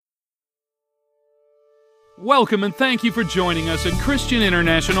Welcome and thank you for joining us at Christian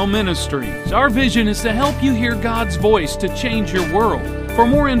International Ministries. Our vision is to help you hear God's voice to change your world. For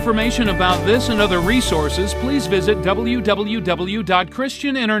more information about this and other resources, please visit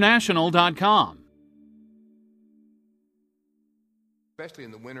www.christianinternational.com. Especially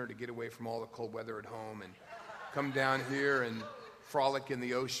in the winter, to get away from all the cold weather at home and come down here and frolic in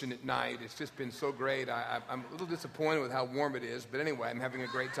the ocean at night. It's just been so great. I'm a little disappointed with how warm it is, but anyway, I'm having a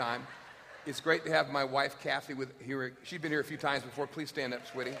great time. It's great to have my wife, Kathy, here. She's been here a few times before. Please stand up,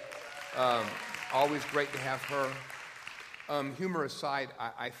 sweetie. Always great to have her. Humor aside,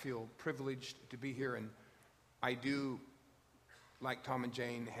 I feel privileged to be here, and I do, like Tom and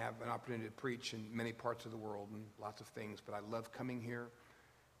Jane, have an opportunity to preach in many parts of the world and lots of things, but I love coming here.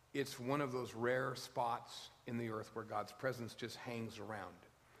 It's one of those rare spots in the earth where God's presence just hangs around.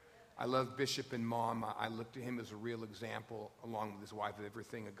 I love Bishop and Mom. I look to him as a real example, along with his wife, of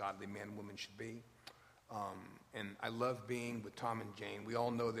everything a godly man and woman should be. And I love being with Tom and Jane. We all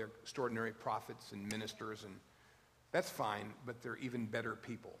know they're extraordinary prophets and ministers, and that's fine, but they're even better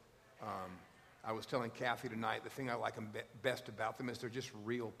people. I was telling Kathy tonight, the thing I like best about them is they're just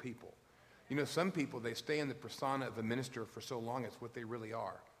real people. You know, some people, they stay in the persona of a minister for so long, it's what they really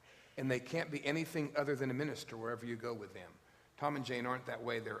are. And they can't be anything other than a minister wherever you go with them. Tom and Jane aren't that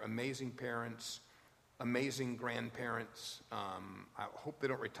way. They're amazing parents, amazing grandparents. I hope they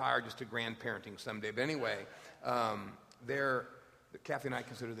don't retire just to grandparenting someday. But anyway, Kathy and I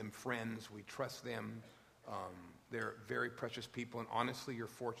consider them friends. We trust them. They're very precious people, and honestly, you're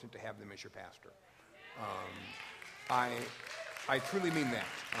fortunate to have them as your pastor. I truly mean that.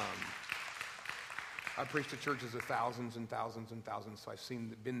 I preached to churches of thousands and thousands and thousands, so I've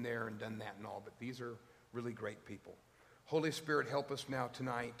been there and done that and all, but these are really great people. Holy Spirit, help us now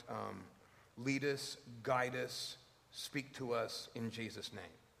tonight. Lead us, guide us, speak to us in Jesus' name.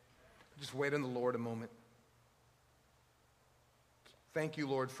 Just wait on the Lord a moment. Thank you,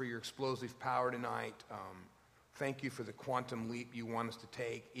 Lord, for your explosive power tonight. Thank you for the quantum leap you want us to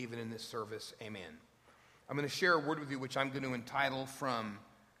take, even in this service. Amen. I'm going to share a word with you, which I'm going to entitle From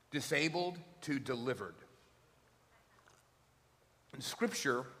Disabled to Delivered. In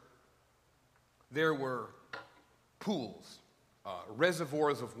Scripture, there were pools,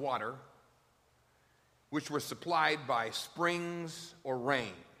 reservoirs of water, which were supplied by springs or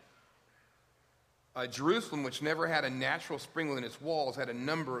rain. Jerusalem, which never had a natural spring within its walls, had a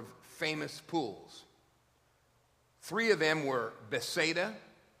number of famous pools. 3 of them were Bethsaida,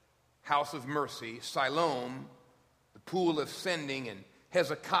 House of Mercy, Siloam, the Pool of Sending, and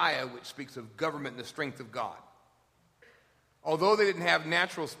Hezekiah, which speaks of government and the strength of God. Although they didn't have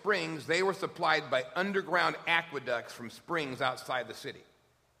natural springs, they were supplied by underground aqueducts from springs outside the city.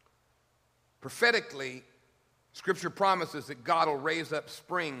 Prophetically, Scripture promises that God will raise up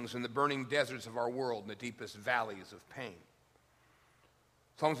springs in the burning deserts of our world, in the deepest valleys of pain.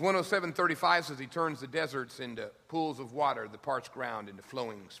 Psalms 107:35 says he turns the deserts into pools of water, the parched ground into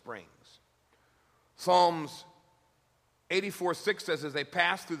flowing springs. Psalms 84:6 says as they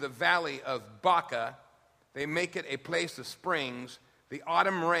pass through the valley of Baca, they make it a place of springs. The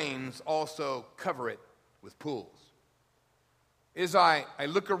autumn rains also cover it with pools. As I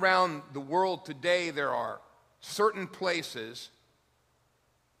look around the world today, there are certain places,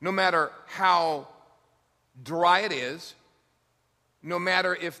 no matter how dry it is, no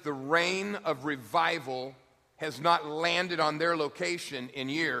matter if the rain of revival has not landed on their location in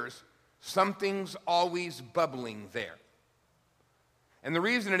years, something's always bubbling there. And the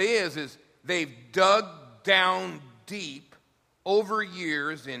reason it is they've dug down deep over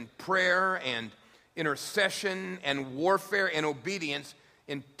years in prayer and intercession and warfare and obedience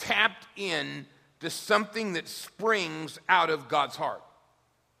and tapped in to something that springs out of God's heart.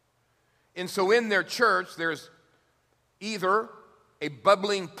 And so in their church, there's either a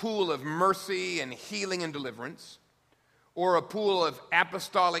bubbling pool of mercy and healing and deliverance, or a pool of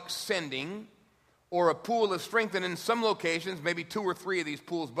apostolic sending, or a pool of strength. And in some locations, maybe 2 or 3 of these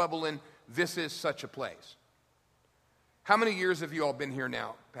pools bubble in. This is such a place. How many years have you all been here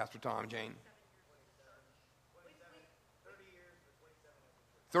now, Pastor Tom, Jane?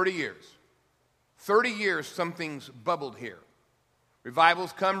 30 years. 30 years something's bubbled here.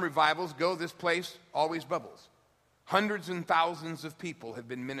 Revivals come, revivals go. This place always bubbles. Hundreds and thousands of people have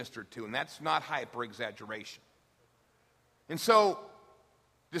been ministered to, and that's not hyper-exaggeration. And so,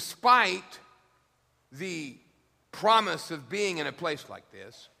 despite the promise of being in a place like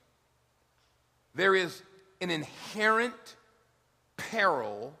this, there is an inherent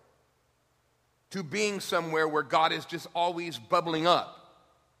peril to being somewhere where God is just always bubbling up.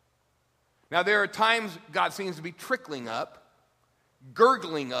 Now, there are times God seems to be trickling up,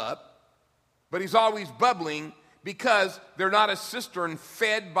 gurgling up, but he's always bubbling because they're not a cistern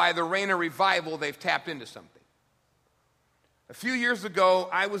fed by the rain of revival. They've tapped into something. A few years ago,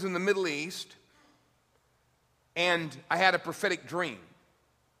 I was in the Middle East, and I had a prophetic dream.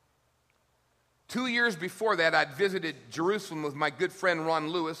 2 years before that, I'd visited Jerusalem with my good friend Ron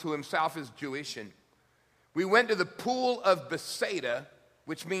Lewis, who himself is Jewish, and we went to the pool of Bethesda,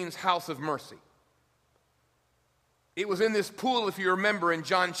 which means house of mercy. It was in this pool, if you remember, in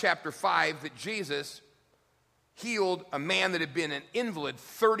John chapter 5, that Jesus healed a man that had been an invalid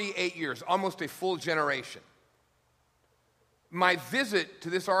 38 years, almost a full generation. My visit to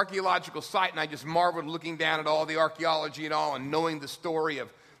this archaeological site, and I just marveled looking down at all the archaeology and all, and knowing the story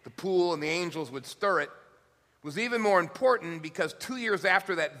of the pool and the angels would stir it, was even more important because 2 years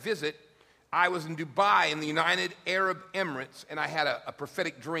after that visit, I was in Dubai in the United Arab Emirates, and I had a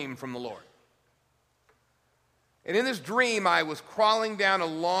prophetic dream from the Lord. And in this dream, I was crawling down a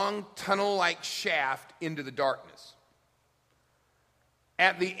long tunnel-like shaft into the darkness.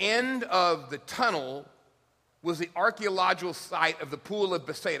 At the end of the tunnel was the archaeological site of the pool of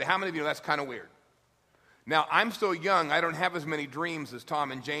Bethesda. How many of you know that's kind of weird? Now, I'm so young, I don't have as many dreams as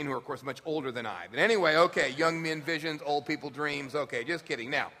Tom and Jane, who are, of course, much older than I. But anyway, okay, young men visions, old people dreams. Okay, just kidding.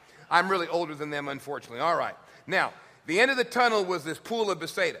 Now, I'm really older than them, unfortunately. All right. Now, the end of the tunnel was this pool of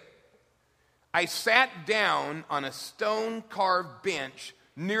Bethesda. I sat down on a stone-carved bench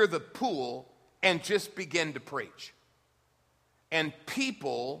near the pool and just began to preach. And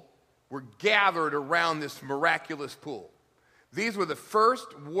people were gathered around this miraculous pool. These were the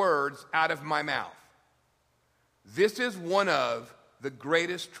first words out of my mouth. This is one of the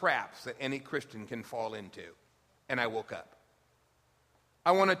greatest traps that any Christian can fall into. And I woke up.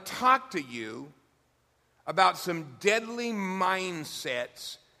 I want to talk to you about some deadly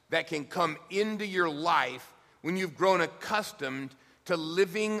mindsets that can come into your life when you've grown accustomed to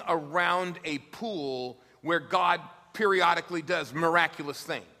living around a pool where God periodically does miraculous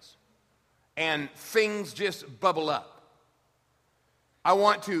things. And things just bubble up. I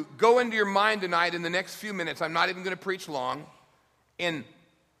want to go into your mind tonight in the next few minutes. I'm not even going to preach long. And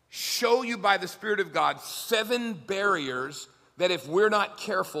show you by the Spirit of God 7 barriers that if we're not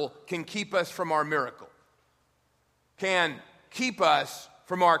careful can keep us from our miracle. Can keep us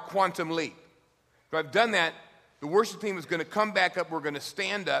from our quantum leap. If I've done that, the worship team is going to come back up. We're going to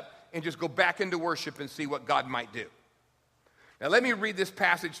stand up and just go back into worship and see what God might do. Now let me read this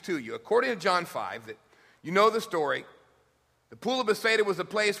passage to you. According to John 5, that you know the story, the pool of Bethesda was a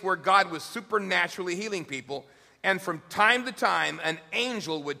place where God was supernaturally healing people, and from time to time, an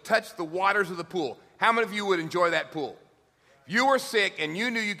angel would touch the waters of the pool. How many of you would enjoy that pool? If you were sick and you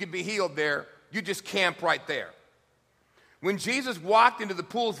knew you could be healed there, you just camp right there. When Jesus walked into the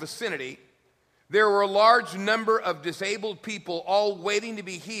pool's vicinity, there were a large number of disabled people all waiting to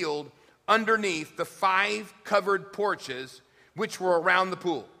be healed underneath the 5 covered porches which were around the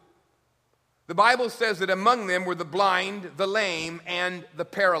pool. The Bible says that among them were the blind, the lame, and the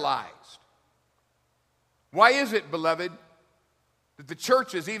paralyzed. Why is it, beloved, that the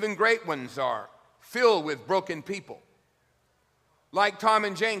churches, even great ones, are filled with broken people? Like Tom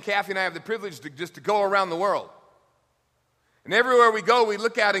and Jane, Kathy and I have the privilege to go around the world. And everywhere we go, we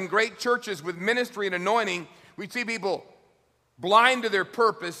look out in great churches with ministry and anointing. We see people blind to their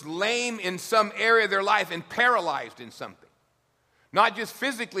purpose, lame in some area of their life, and paralyzed in something. Not just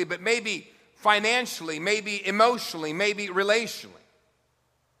physically, but maybe financially, maybe emotionally, maybe relationally.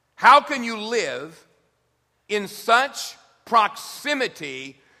 How can you live in such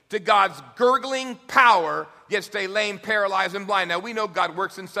proximity to God's gurgling power, yet stay lame, paralyzed, and blind? Now, we know God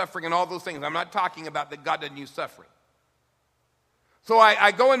works in suffering and all those things. I'm not talking about that God doesn't use suffering. So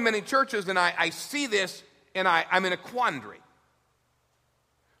I go in many churches and I see this and I'm in a quandary.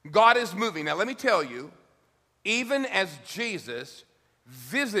 God is moving. Now, let me tell you, even as Jesus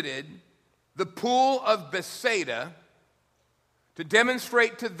visited the pool of Bethesda to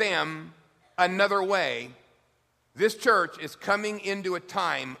demonstrate to them another way, this church is coming into a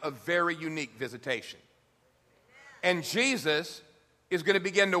time of very unique visitation. And Jesus is going to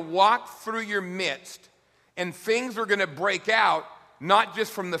begin to walk through your midst, and things are going to break out, not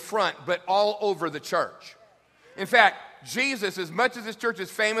just from the front, but all over the church. In fact, Jesus, as much as this church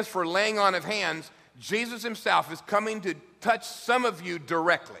is famous for laying on of hands, Jesus himself is coming to touch some of you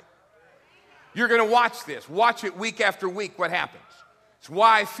directly. You're going to watch this. Watch it week after week what happens. It's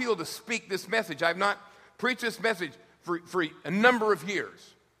why I feel to speak this message. I've not preached this message for a number of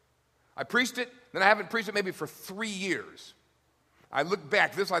years. I preached it, then I haven't preached it maybe for 3 years. I look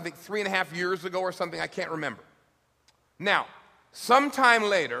back, this I think 3.5 years ago or something, I can't remember. Now, sometime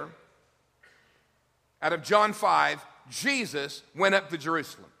later, out of John 5, Jesus went up to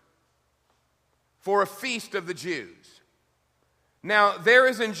Jerusalem. for a feast of the Jews. Now, there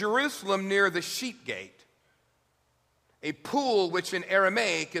is in Jerusalem near the Sheep Gate a pool which in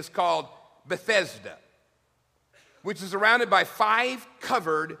Aramaic is called Bethesda, which is surrounded by 5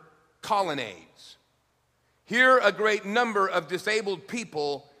 covered colonnades. Here a great number of disabled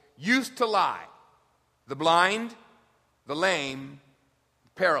people used to lie: the blind, the lame, the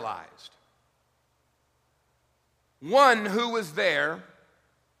paralyzed. One who was there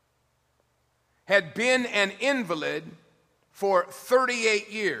had been an invalid for 38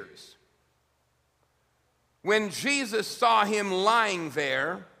 years. When Jesus saw him lying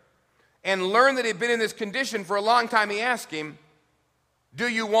there and learned that he had been in this condition for a long time, he asked him, "Do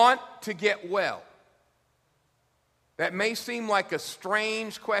you want to get well?" That may seem like a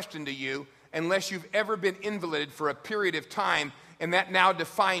strange question to you unless you've ever been invalided for a period of time and that now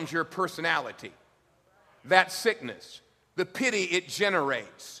defines your personality. That sickness, the pity it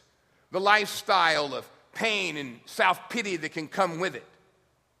generates, the lifestyle of pain and self-pity that can come with it.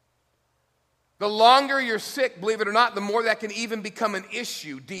 The longer you're sick, believe it or not, the more that can even become an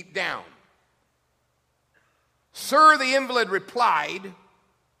issue deep down. "Sir," the invalid replied,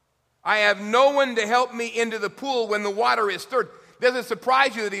 "I have no one to help me into the pool when the water is stirred." Does it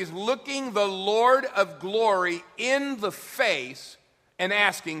surprise you that he's looking the Lord of glory in the face and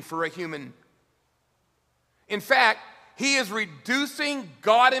asking for a human? In fact, he is reducing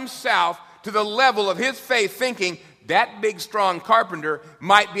God himself to the level of his faith, thinking that big, strong carpenter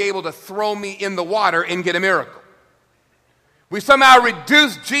might be able to throw me in the water and get a miracle. We somehow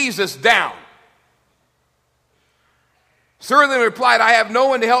reduce Jesus down. "Sir," then replied, "I have no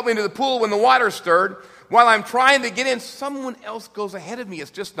one to help me into the pool when the water is stirred. While I'm trying to get in, someone else goes ahead of me.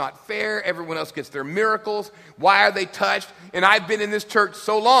 It's just not fair. Everyone else gets their miracles. Why are they touched? And I've been in this church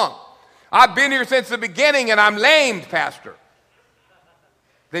so long. I've been here since the beginning, and I'm lamed, Pastor."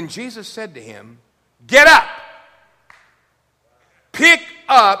 Then Jesus said to him, "Get up, pick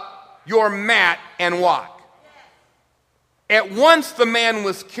up your mat and walk." At once the man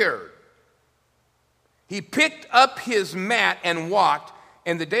was cured. He picked up his mat and walked,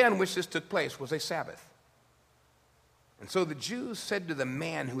 and the day on which this took place was a Sabbath. And so the Jews said to the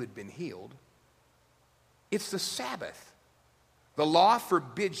man who had been healed, "It's the Sabbath. The law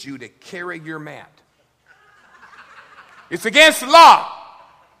forbids you to carry your mat. It's against the law."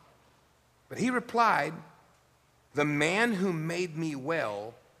 But he replied, "The man who made me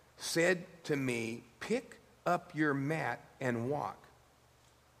well said to me, 'Pick up your mat and walk.'"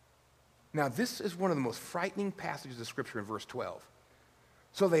 Now, this is one of the most frightening passages of Scripture in verse 12.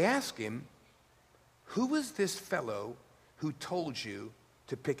 So they ask him, "Who is this fellow who told you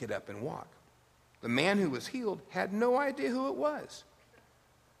to pick it up and walk?" The man who was healed had no idea who it was,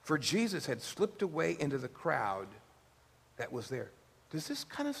 for Jesus had slipped away into the crowd that was there. Does this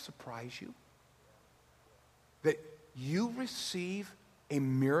kind of surprise you? That you receive a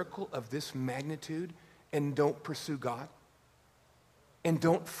miracle of this magnitude and don't pursue God? And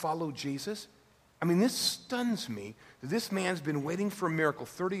don't follow Jesus? I mean, this stuns me. This man's been waiting for a miracle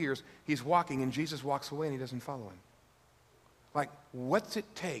 30 years. He's walking and Jesus walks away and he doesn't follow him. Like, what's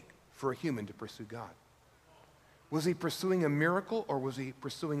it take for a human to pursue God? Was he pursuing a miracle or was he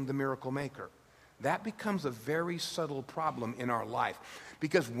pursuing the miracle maker? That becomes a very subtle problem in our life.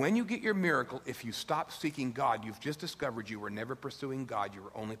 Because when you get your miracle, if you stop seeking God, you've just discovered you were never pursuing God. You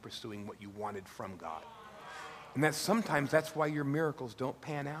were only pursuing what you wanted from God. And sometimes that's why your miracles don't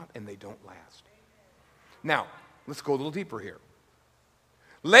pan out and they don't last. Now, let's go a little deeper here.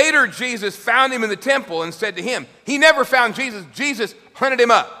 Later, Jesus found him in the temple and said to him, he never found Jesus. Jesus hunted him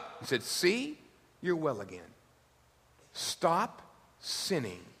up and said, "See, you're well again. Stop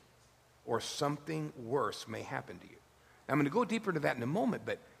sinning or something worse may happen to you." I'm going to go deeper into that in a moment,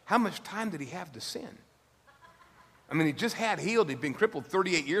 but how much time did he have to sin? I mean, he just had healed. He'd been crippled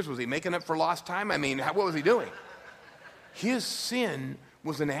 38 years. Was he making up for lost time? I mean, what was he doing? His sin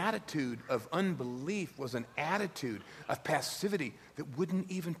was an attitude of unbelief, was an attitude of passivity that wouldn't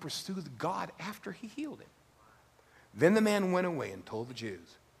even pursue God after he healed him. Then the man went away and told the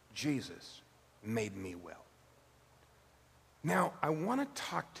Jews, "Jesus made me well." Now, I want to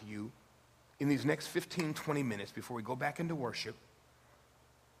talk to you in these next 15, 20 minutes before we go back into worship.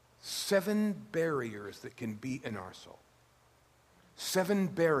 7 barriers that can be in our soul. 7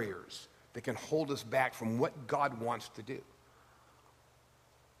 barriers that can hold us back from what God wants to do.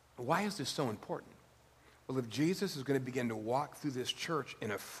 Why is this so important? Well, if Jesus is going to begin to walk through this church in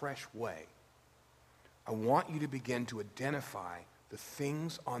a fresh way, I want you to begin to identify the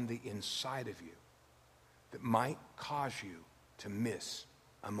things on the inside of you that might cause you to miss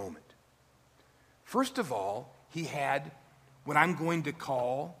a moment. First of all, he had what I'm going to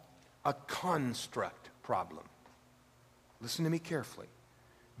call a construct problem. Listen to me carefully.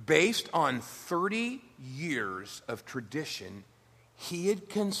 Based on 30 years of tradition, he had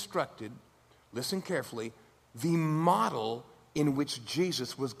constructed, listen carefully, the model in which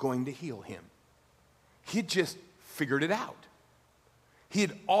Jesus was going to heal him. He'd just figured it out.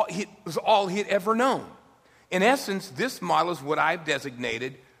 It was all he had ever known. In essence, this model is what I've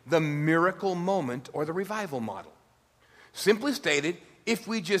designated the miracle moment or the revival model. Simply stated, if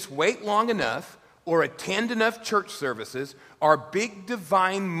we just wait long enough or attend enough church services, our big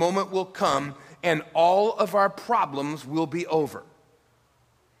divine moment will come and all of our problems will be over.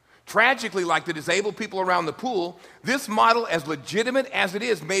 Tragically, like the disabled people around the pool, this model, as legitimate as it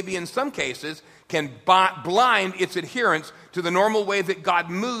is, maybe in some cases, can blind its adherents to the normal way that God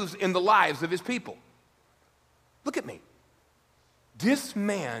moves in the lives of his people. Look at me. This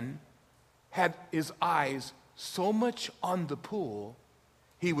man had his eyes so much on the pool,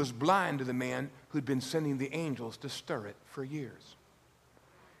 he was blind to the man who'd been sending the angels to stir it for years.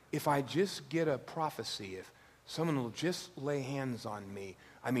 If I just get a prophecy, if someone will just lay hands on me,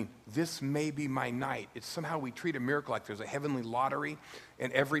 this may be my night. It's somehow we treat a miracle like there's a heavenly lottery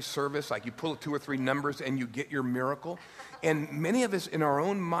in every service, like you pull 2 or 3 numbers and you get your miracle. And many of us in our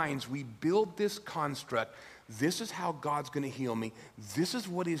own minds, we build this construct. This is how God's going to heal me. This is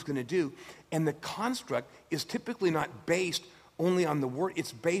what he's going to do. And the construct is typically not based only on the word.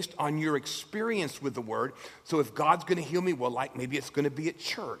 It's based on your experience with the word. So if God's going to heal me, well, like maybe it's going to be at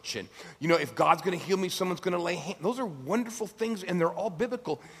church. And, if God's going to heal me, someone's going to lay hands. Those are wonderful things, and they're all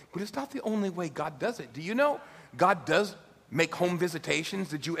biblical. But it's not the only way God does it. Do you know God does make home visitations?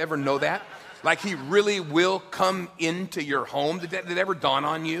 Did you ever know that? Like he really will come into your home. Did that ever dawn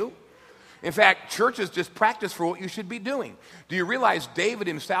on you? In fact, churches just practice for what you should be doing. Do you realize David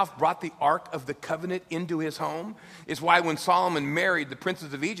himself brought the Ark of the Covenant into his home? It's why when Solomon married the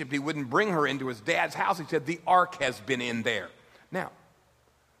princess of Egypt, he wouldn't bring her into his dad's house. He said, the Ark has been in there. Now,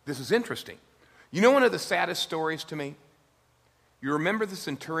 this is interesting. You know one of the saddest stories to me? You remember the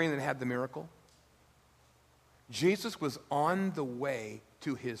centurion that had the miracle? Jesus was on the way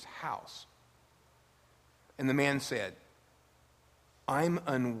to his house. And the man said, I'm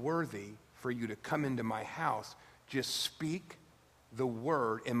unworthy for you to come into my house. Just speak the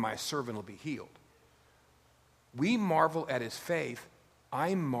word and my servant will be healed. We marvel at his faith.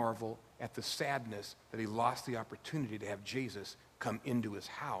 I marvel at the sadness that he lost the opportunity to have Jesus come into his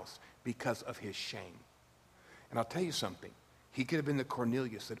house because of his shame. And I'll tell you something. He could have been the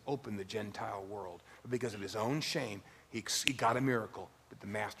Cornelius that opened the Gentile world. But because of his own shame, he got a miracle, but the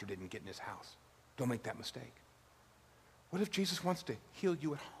master didn't get in his house. Don't make that mistake. What if Jesus wants to heal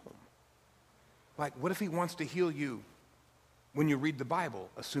you at home? Like, what if he wants to heal you when you read the Bible,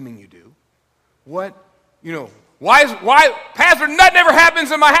 assuming you do? Why, Pastor, that never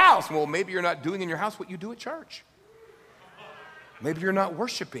happens in my house. Well, maybe you're not doing in your house what you do at church. Maybe you're not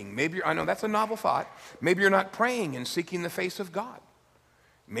worshiping. I know that's a novel thought. Maybe you're not praying and seeking the face of God.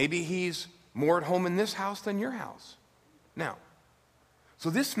 Maybe he's more at home in this house than your house. Now, so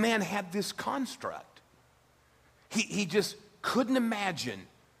this man had this construct. He just couldn't imagine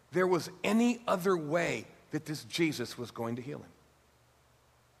there was any other way that this Jesus was going to heal him.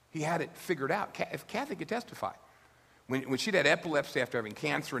 He had it figured out. If Kathy could testify. When she'd had epilepsy after having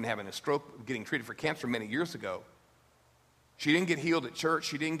cancer and having a stroke, getting treated for cancer many years ago, she didn't get healed at church.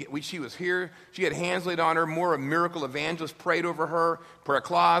 She was here. She had hands laid on her. More a miracle evangelist prayed over her. Prayer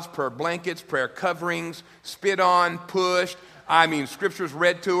cloths, prayer blankets, prayer coverings, spit on, pushed. Scriptures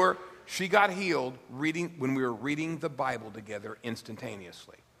read to her. She got healed when we were reading the Bible together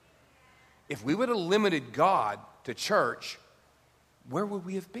instantaneously. If we would have limited God to church, where would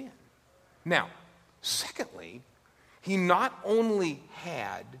we have been? Now, secondly, he not only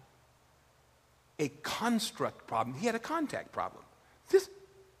had a construct problem, he had a contact problem.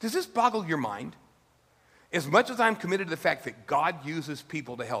 Does this boggle your mind? As much as I'm committed to the fact that God uses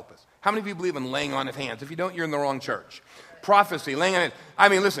people to help us. How many of you believe in laying on of hands? If you don't, you're in the wrong church. Prophecy, laying on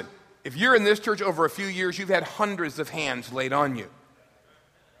hands. Listen, if you're in this church over a few years, you've had hundreds of hands laid on you.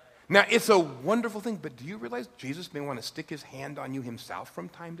 Now, it's a wonderful thing, but do you realize Jesus may want to stick his hand on you himself from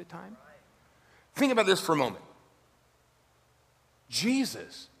time to time? Think about this for a moment.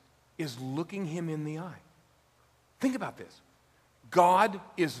 Jesus is looking him in the eye. Think about this. God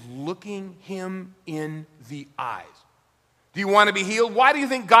is looking him in the eyes. Do you want to be healed? Why do you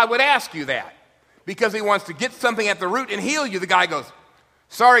think God would ask you that? Because he wants to get something at the root and heal you. The guy goes,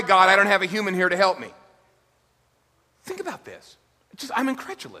 sorry, God, I don't have a human here to help me. Think about this. I'm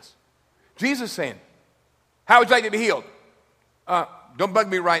incredulous. Jesus saying, how would you like to be healed? Don't bug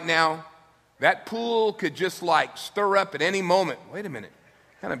me right now. That pool could just stir up at any moment. Wait a minute.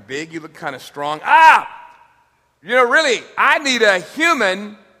 kind of big, you look kind of strong. Really, I need a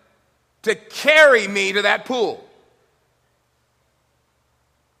human to carry me to that pool.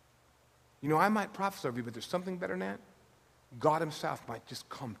 I might prophesy over you, but there's something better than that. God himself might just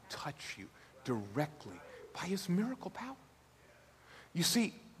come touch you directly by his miracle power. You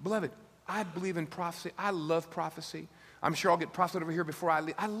see, beloved, I believe in prophecy. I love prophecy. I'm sure I'll get prophesied over here before I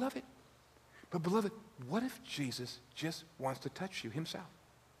leave. I love it. But beloved, what if Jesus just wants to touch you himself?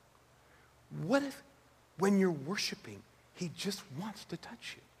 What if when you're worshiping, he just wants to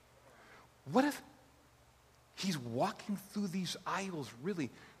touch you? What if he's walking through these aisles really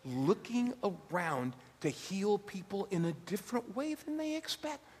looking around to heal people in a different way than they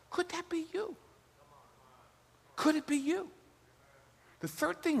expect? Could that be you? Could it be you? The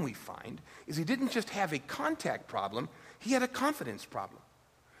third thing we find is he didn't just have a contact problem, he had a confidence problem.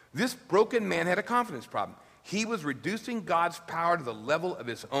 This broken man had a confidence problem. He was reducing God's power to the level of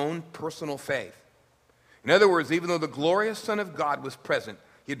his own personal faith. In other words, even though the glorious Son of God was present,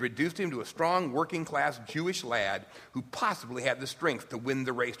 he had reduced him to a strong, working-class Jewish lad who possibly had the strength to win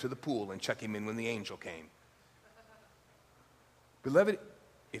the race to the pool and chuck him in when the angel came. Beloved,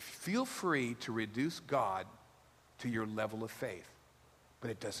 feel free to reduce God to your level of faith, but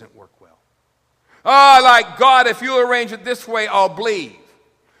it doesn't work well. Like, God, if you arrange it this way, I'll believe.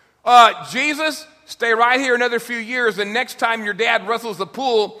 Jesus, stay right here another few years, and next time your dad wrestles the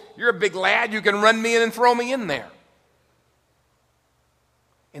pool, you're a big lad, you can run me in and throw me in there.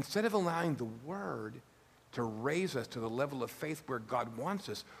 Instead of allowing the Word to raise us to the level of faith where God wants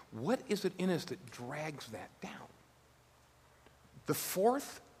us, what is it in us that drags that down? The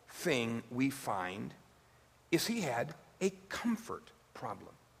fourth thing we find is he had a comfort problem.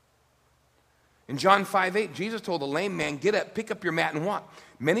 In John 5:8, Jesus told the lame man, get up, pick up your mat and walk.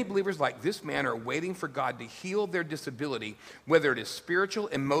 Many believers like this man are waiting for God to heal their disability, whether it is spiritual,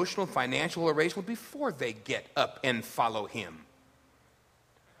 emotional, financial, or racial, before they get up and follow him.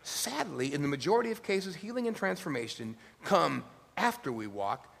 Sadly, in the majority of cases, healing and transformation come after we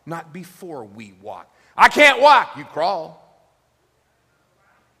walk, not before we walk. I can't walk. You crawl.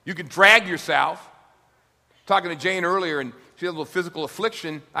 You can drag yourself. Talking to Jane earlier, and she had a little physical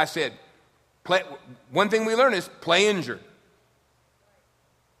affliction. I said, one thing we learn is play injured.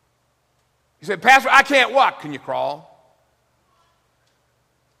 He said, Pastor, I can't walk. Can you crawl?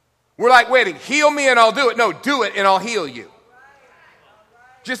 We're like waiting. Heal me and I'll do it. No, do it and I'll heal you.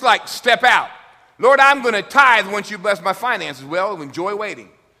 Just like step out. Lord, I'm going to tithe once you bless my finances. Well, enjoy waiting.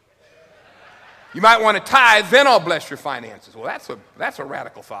 You might want to tithe, then I'll bless your finances. Well, that's a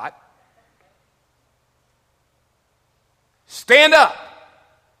radical thought. Stand up.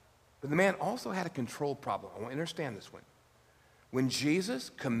 But the man also had a control problem. I want you to understand this one. When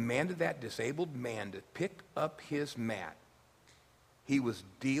Jesus commanded that disabled man to pick up his mat, he was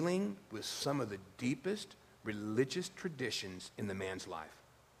dealing with some of the deepest religious traditions in the man's life.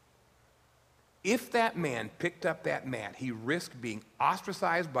 If that man picked up that mat, he risked being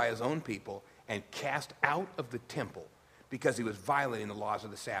ostracized by his own people and cast out of the temple because he was violating the laws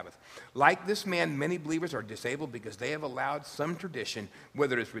of the Sabbath. Like this man, many believers are disabled because they have allowed some tradition,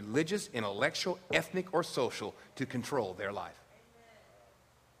 whether it's religious, intellectual, ethnic, or social, to control their life.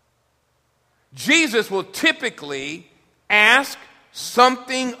 Jesus will typically ask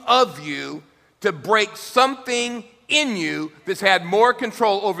something of you to break something in you that's had more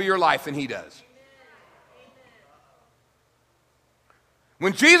control over your life than he does.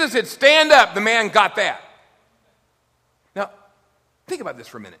 When Jesus said, stand up, the man got that. Now, think about this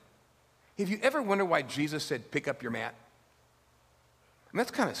for a minute. Have you ever wondered why Jesus said, pick up your mat? I mean, that's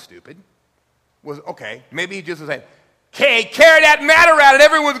kind of stupid. Okay, maybe he just was saying, okay, carry that mat around and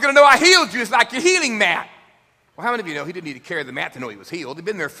everyone's going to know I healed you. It's like your healing mat. Well, how many of you know he didn't need to carry the mat to know he was healed? He'd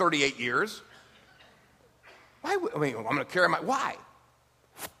been there 38 years. I'm going to carry why?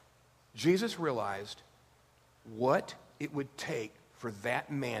 Jesus realized what it would take for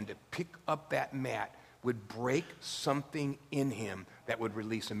that man to pick up that mat would break something in him that would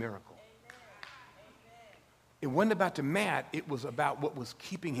release a miracle. It wasn't about the mat, it was about what was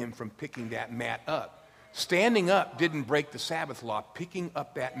keeping him from picking that mat up. Standing up didn't break the Sabbath law, picking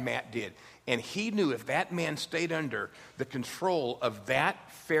up that mat did. And he knew if that man stayed under the control of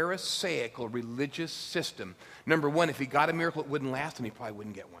that Pharisaical religious system, number one, if he got a miracle, it wouldn't last and he probably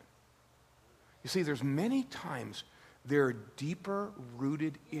wouldn't get one. You see, there's many times There are deeper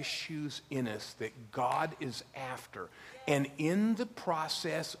rooted issues in us that God is after. And in the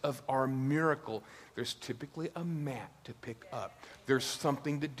process of our miracle, there's typically a mat to pick up. There's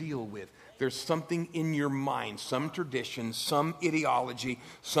something to deal with. There's something in your mind, some tradition, some ideology,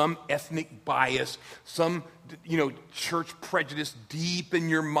 some ethnic bias, some, church prejudice deep in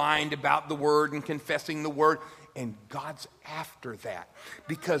your mind about the word and confessing the word. And God's after that.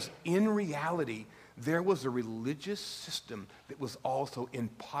 Because in reality, there was a religious system that was also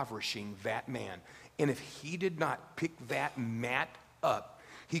impoverishing that man. And if he did not pick that mat up,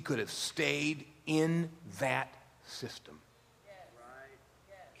 he could have stayed in that system.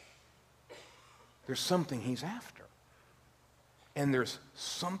 There's something he's after. And there's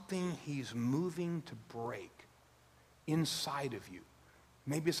something he's moving to break inside of you.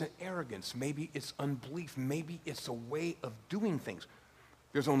 Maybe it's an arrogance. Maybe it's unbelief. Maybe it's a way of doing things.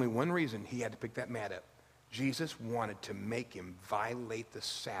 There's only one reason he had to pick that mat up. Jesus wanted to make him violate the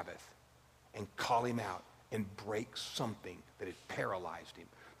Sabbath and call him out and break something that had paralyzed him.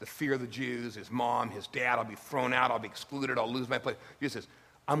 The fear of the Jews, his mom, his dad, I'll be thrown out, I'll be excluded, I'll lose my place. Jesus says,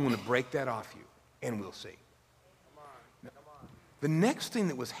 I'm going to break that off you, and we'll see. Now, the next thing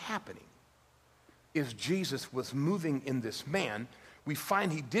that was happening is Jesus was moving in this man. We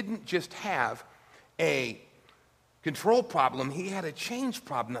find he didn't just have a control problem, he had a change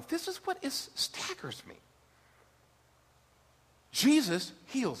problem. Now, this is what staggers me. Jesus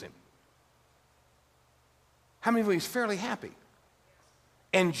heals him. How many of you are fairly happy?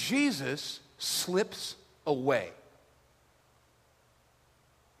 And Jesus slips away.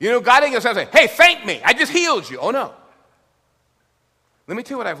 God ain't going to say, hey, thank me, I just healed you. Oh, no. Let me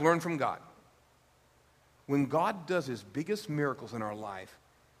tell you what I've learned from God. When God does his biggest miracles in our life,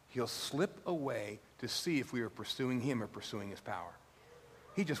 he'll slip away to see if we are pursuing him or pursuing his power.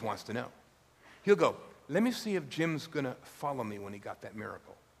 He just wants to know. He'll go, let me see if Jim's going to follow me when he got that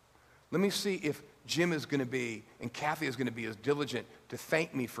miracle. Let me see if Jim is going to be, and Kathy is going to be as diligent to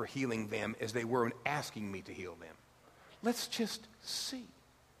thank me for healing them as they were in asking me to heal them. Let's just see.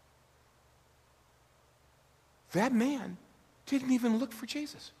 That man didn't even look for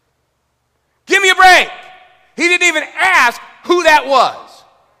Jesus. Give me a break. He didn't even ask who that was.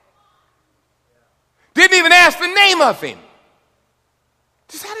 Didn't even ask the name of him.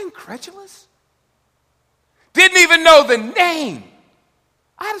 Is that incredulous? Didn't even know the name.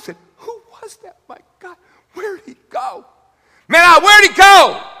 I'd have said, who was that? My God, where'd he go? Man, where'd he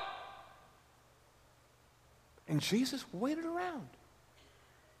go? And Jesus waited around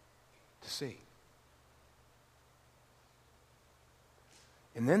to see.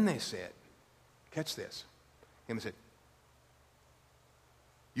 And then they said, catch this. Him said,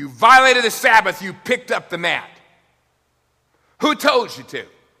 you violated the Sabbath, you picked up the mat. Who told you to?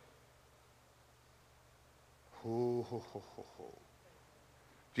 Ho, ho, ho, ho, ho.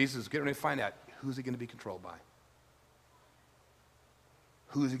 Jesus is getting ready to find out who's he going to be controlled by.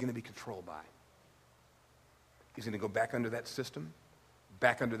 Who is he going to be controlled by? He's going to go back under that system,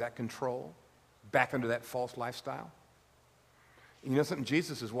 back under that control, back under that false lifestyle. And you know something?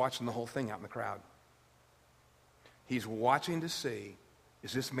 Jesus is watching the whole thing out in the crowd. He's watching to see,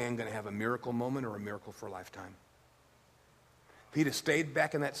 is this man going to have a miracle moment or a miracle for a lifetime? If he'd have stayed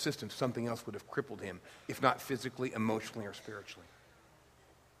back in that system, something else would have crippled him, if not physically, emotionally, or spiritually.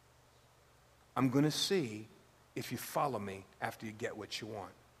 I'm going to see if you follow me after you get what you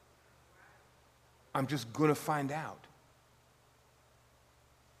want. I'm just going to find out.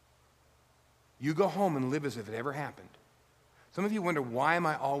 You go home and live as if it ever happened. Some of you wonder, why am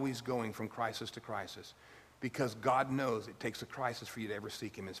I always going from crisis to crisis? Because God knows it takes a crisis for you to ever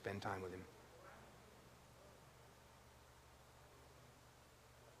seek him and spend time with him.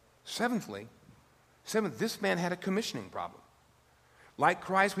 Seventh, this man had a commissioning problem. Like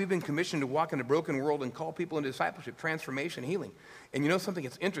Christ, we've been commissioned to walk in a broken world and call people into discipleship, transformation, healing. And you know something?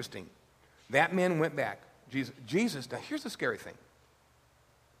 It's interesting. That man went back. Jesus, now here's the scary thing.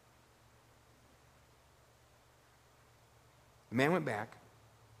 The man went back.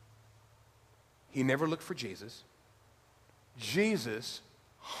 He never looked for Jesus. Jesus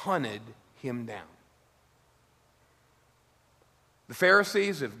hunted him down. The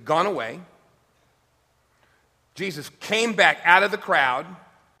Pharisees have gone away. Jesus came back out of the crowd.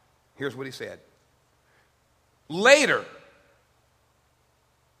 Here's what he said. Later.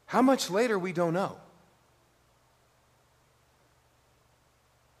 How much later, we don't know.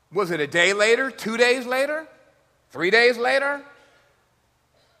 Was it a day later? 2 days later? 3 days later?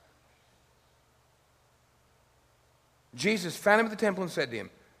 Jesus found him at the temple and said to him,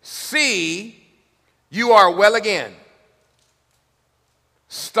 see, you are well again.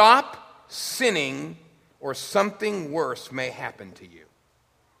 Stop sinning or something worse may happen to you.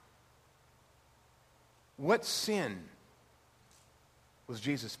 What sin was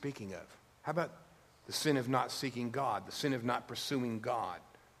Jesus speaking of? How about the sin of not seeking God, the sin of not pursuing God,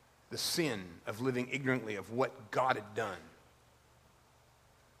 the sin of living ignorantly of what God had done?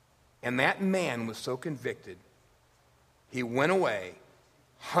 And that man was so convicted, he went away,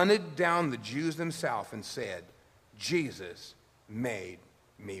 hunted down the Jews themselves, and said, Jesus made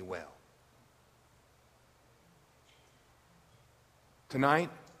me well. Tonight,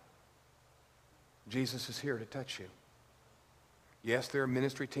 Jesus is here to touch you. Yes, there are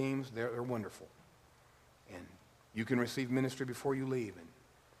ministry teams. They're wonderful. And you can receive ministry before you leave.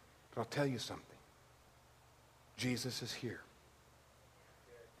 But I'll tell you something. Jesus is here.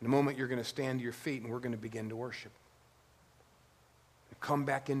 In a moment, you're going to stand to your feet and we're going to begin to worship. Come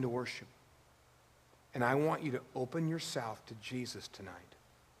back into worship. And I want you to open yourself to Jesus tonight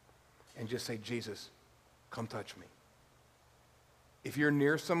and just say, Jesus, come touch me. If you're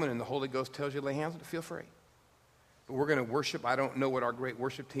near someone and the Holy Ghost tells you to lay hands on it, feel free. But we're going to worship. I don't know what our great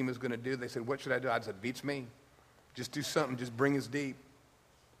worship team is going to do. They said, what should I do? I said, beats me. Just do something. Just bring us deep.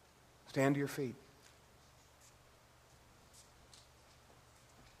 Stand to your feet.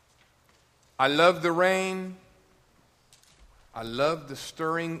 I love the rain. I love the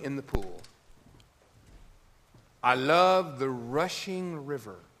stirring in the pool. I love the rushing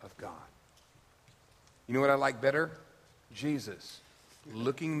river of God. You know what I like better? Jesus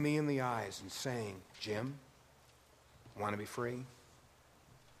looking me in the eyes and saying, Jim, want to be free?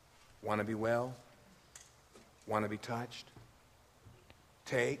 Want to be well? Want to be touched?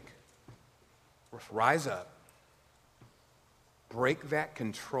 Take, rise up, break that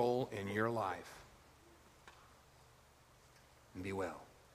control in your life, and be well.